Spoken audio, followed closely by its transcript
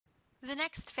The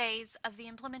next phase of the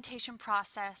implementation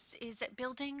process is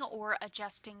building or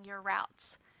adjusting your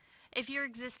routes. If your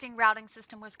existing routing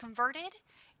system was converted,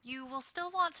 you will still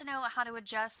want to know how to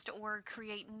adjust or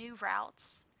create new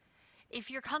routes. If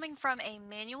you're coming from a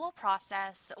manual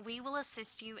process, we will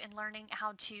assist you in learning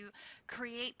how to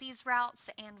create these routes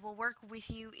and we'll work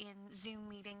with you in Zoom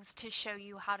meetings to show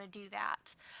you how to do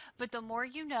that. But the more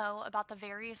you know about the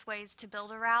various ways to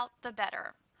build a route, the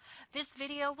better. This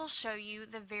video will show you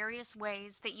the various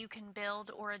ways that you can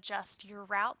build or adjust your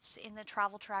routes in the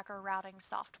Travel Tracker routing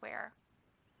software.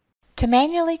 To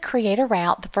manually create a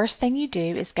route, the first thing you do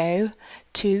is go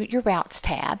to your Routes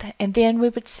tab, and then we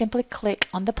would simply click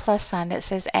on the plus sign that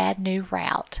says Add New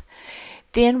Route.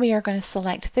 Then we are going to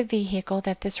select the vehicle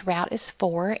that this route is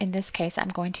for. In this case, I'm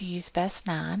going to use Bus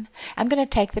 9. I'm going to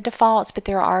take the defaults, but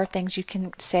there are things you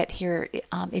can set here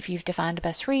if you've defined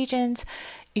bus regions.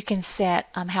 You can set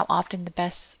how often the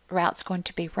bus route's going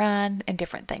to be run and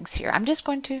different things here. I'm just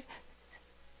going to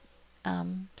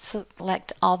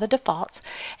select all the defaults,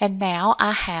 and now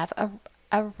I have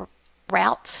a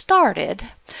route started.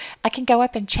 I can go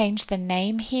up and change the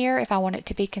name here if I want it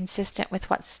to be consistent with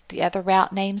what the other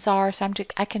route names are. So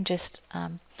I can just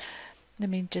let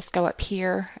me just go up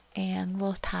here and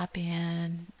we'll type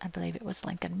in, I believe it was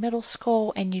Lincoln Middle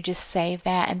School, and you just save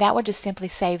that, and that would just simply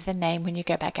save the name when you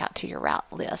go back out to your route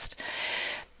list.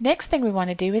 Next thing we want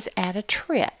to do is add a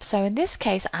trip. So in this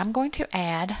case, I'm going to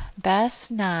add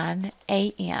Bus 9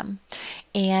 AM,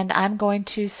 and I'm going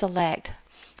to select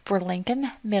for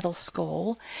Lincoln Middle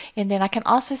School, and then I can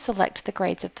also select the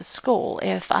grades of the school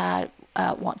if I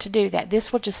want to do that.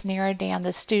 This will just narrow down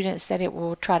the students that it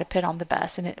will try to put on the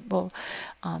bus, and it will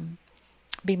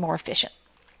be more efficient.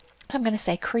 So I'm going to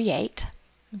say create.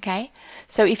 Okay,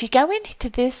 so if you go into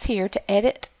this here to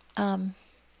edit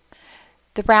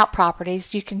the route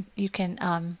properties, you can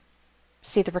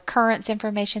see the recurrence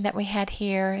information that we had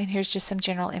here, and here's just some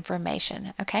general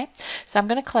information. Okay, so I'm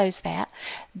going to close that.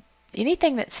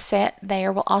 Anything that's set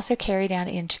there will also carry down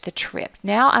into the trip.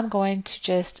 Now I'm going to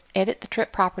just edit the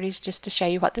trip properties just to show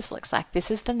you what this looks like. This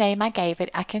is the name I gave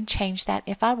it. I can change that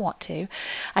if I want to.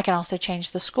 I can also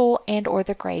change the school and or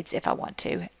the grades if I want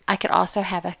to. I could also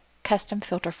have a custom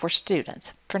filter for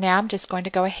students. For now, I'm just going to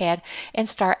go ahead and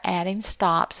start adding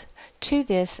stops to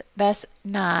this Bus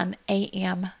 9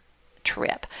 AM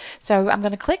trip. So I'm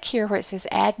going to click here where it says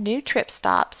add new trip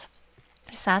stops,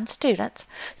 assign students.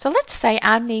 So let's say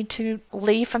I need to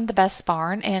leave from the bus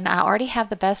barn, and I already have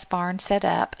the bus barn set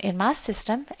up in my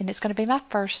system, and it's going to be my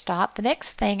first stop. The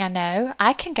next thing I know,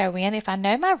 I can go in, if I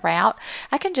know my route,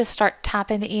 I can just start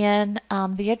typing in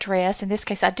the address. In this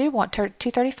case, I do want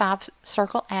 235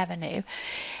 Circle Avenue,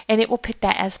 and it will put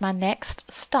that as my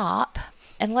next stop.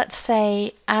 And let's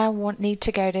say I need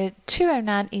to go to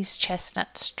 209 East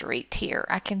Chestnut Street here.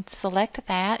 I can select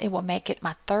that. It will make it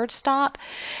my third stop.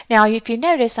 Now, if you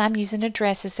notice, I'm using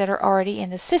addresses that are already in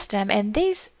the system, and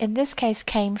these, in this case,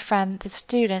 came from the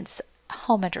students'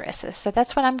 home addresses. So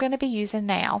that's what I'm going to be using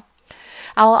now.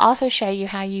 I'll also show you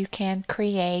how you can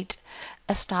create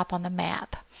a stop on the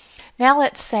map. Now,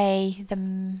 let's say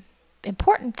the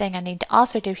important thing I need to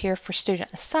also do here for student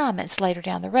assignments later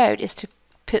down the road is to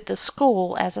put the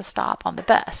school as a stop on the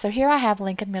bus. So here I have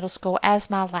Lincoln Middle School as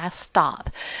my last stop.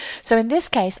 So in this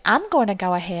case, I'm going to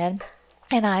go ahead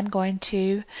and I'm going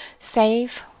to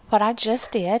save what I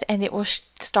just did, and it will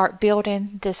start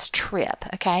building this trip.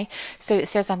 Okay, so it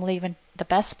says I'm leaving the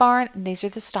bus barn, and these are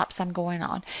the stops I'm going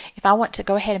on. If I want to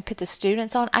go ahead and put the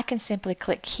students on, I can simply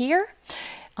click here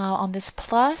on this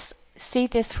plus. See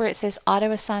this where it says auto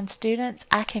assign students?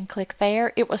 I can click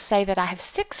there. It will say that I have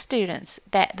 6 students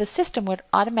that the system would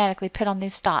automatically put on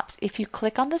these stops. If you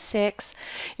click on the 6,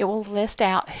 it will list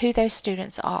out who those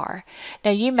students are.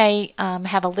 Now you may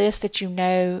have a list that you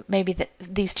know maybe that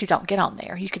these 2 don't get on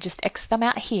there. You could just X them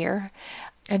out here,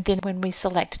 and then when we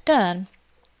select done,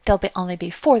 there'll only be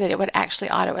 4 that it would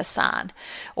actually auto assign,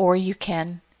 or you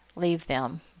can leave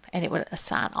them and it would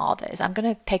assign all those. I'm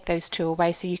going to take those 2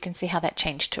 away so you can see how that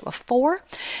changed to a 4.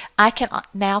 I can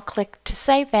now click to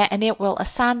save that, and it will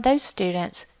assign those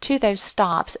students to those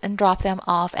stops and drop them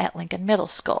off at Lincoln Middle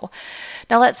School.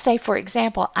 Now let's say, for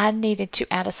example, I needed to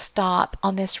add a stop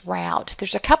on this route.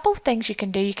 There's a couple of things you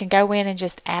can do. You can go in and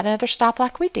just add another stop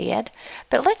like we did,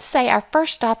 but let's say our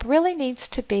first stop really needs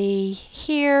to be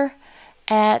here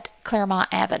at Claremont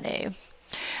Avenue.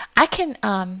 I can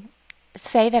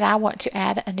say that I want to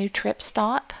add a new trip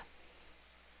stop.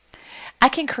 I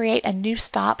can create a new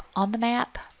stop on the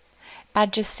map by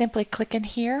just simply clicking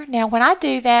here. Now when I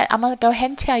do that, I'm going to go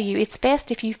ahead and tell you it's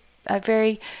best if you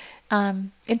very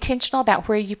intentional about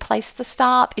where you place the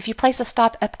stop. If you place a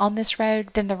stop up on this road,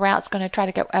 then the route's going to try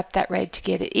to go up that road to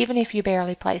get it, even if you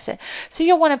barely place it. So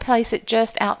you'll want to place it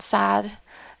just outside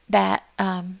that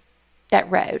that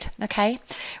road. Okay,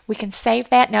 we can save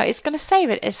that. Now it's going to save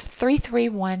it as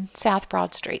 331 South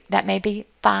Broad Street. That may be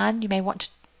fine. You may want to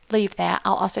leave that.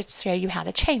 I'll also show you how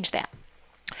to change that.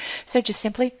 So just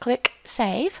simply click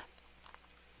Save.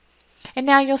 And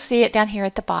now you'll see it down here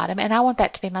at the bottom, and I want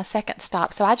that to be my second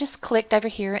stop. So I just clicked over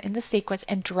here in the sequence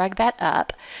and drug that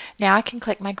up. Now I can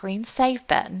click my green Save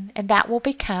button, and that will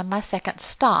become my second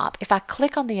stop. If I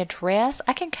click on the address,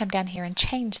 I can come down here and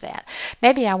change that.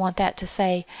 Maybe I want that to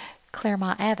say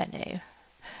Claremont Avenue.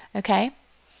 Okay,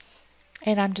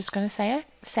 and I'm just going to say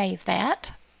save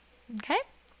that. Okay.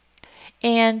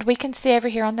 And we can see over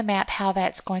here on the map how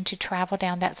that's going to travel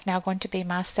down. That's now going to be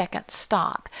my second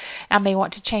stop. I may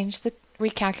want to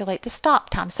recalculate the stop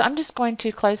time. So I'm just going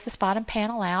to close this bottom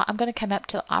panel out. I'm going to come up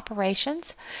to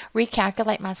Operations,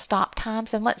 recalculate my stop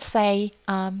times, and let's say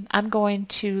I'm going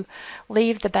to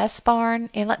leave the bus barn,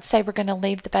 and let's say we're going to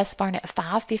leave the bus barn at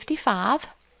 5:55,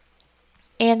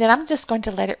 and then I'm just going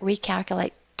to let it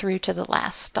recalculate through to the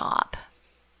last stop.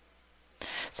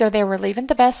 So there, we're leaving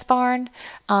the bus barn.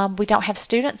 We don't have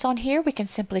students on here. We can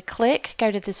simply click,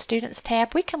 go to the Students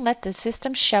tab. We can let the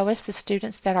system show us the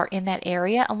students that are in that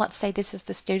area. And let's say this is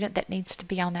the student that needs to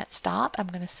be on that stop. I'm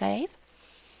going to save.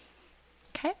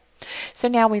 Okay. So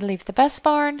now we leave the bus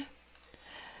barn.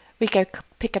 We go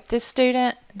pick up this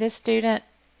student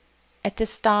at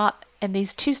this stop, and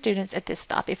these two students at this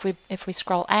stop. If we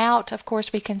scroll out, of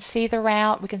course, we can see the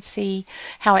route. We can see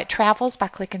how it travels by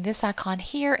clicking this icon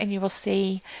here, and you will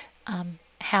see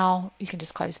how you can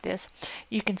just close this.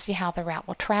 You can see how the route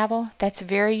will travel. That's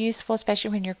very useful,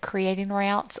 especially when you're creating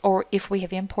routes, or if we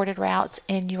have imported routes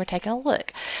and you are taking a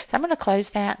look. So I'm going to close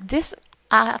that. This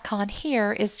icon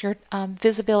here is your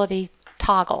visibility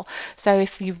toggle. So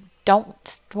if you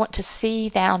don't want to see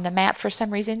that on the map for some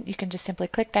reason, you can just simply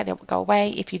click that. It will go away.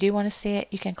 If you do want to see it,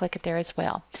 you can click it there as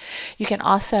well. You can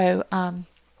also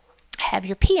have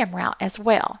your PM route as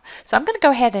well. So I'm going to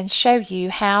go ahead and show you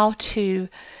how to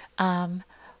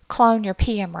clone your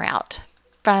PM route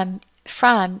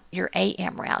from your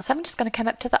AM route. So I'm just going to come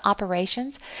up to the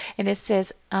Operations, and it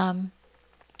says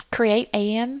create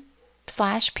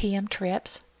AM/PM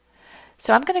trips.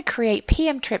 So I'm going to create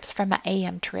PM trips from my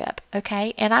AM trip,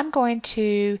 okay? And I'm going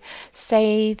to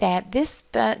say that this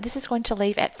is going to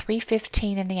leave at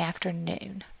 3:15 in the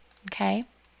afternoon, okay?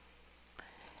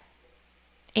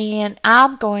 And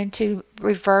I'm going to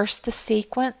reverse the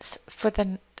sequence for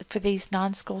these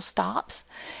non-school stops,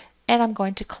 and I'm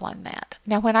going to clone that.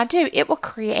 Now when I do, it will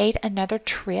create another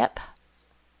trip.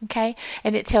 Okay,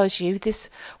 and it tells you this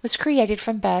was created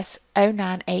from bus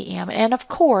 09 AM. And of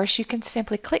course, you can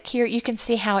simply click here. You can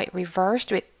see how it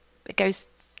reversed. It goes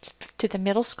to the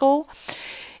middle school.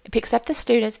 It picks up the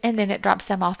students, and then it drops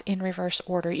them off in reverse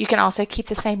order. You can also keep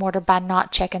the same order by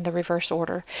not checking the reverse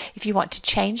order. If you want to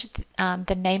change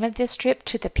the name of this trip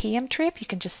to the PM trip, you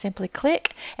can just simply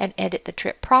click and edit the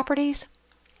trip properties.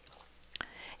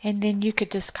 And then you could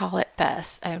just call it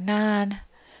bus 09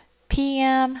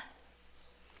 PM.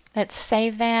 Let's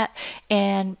save that,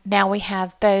 and now we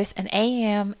have both an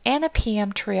AM and a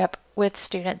PM trip with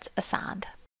students assigned.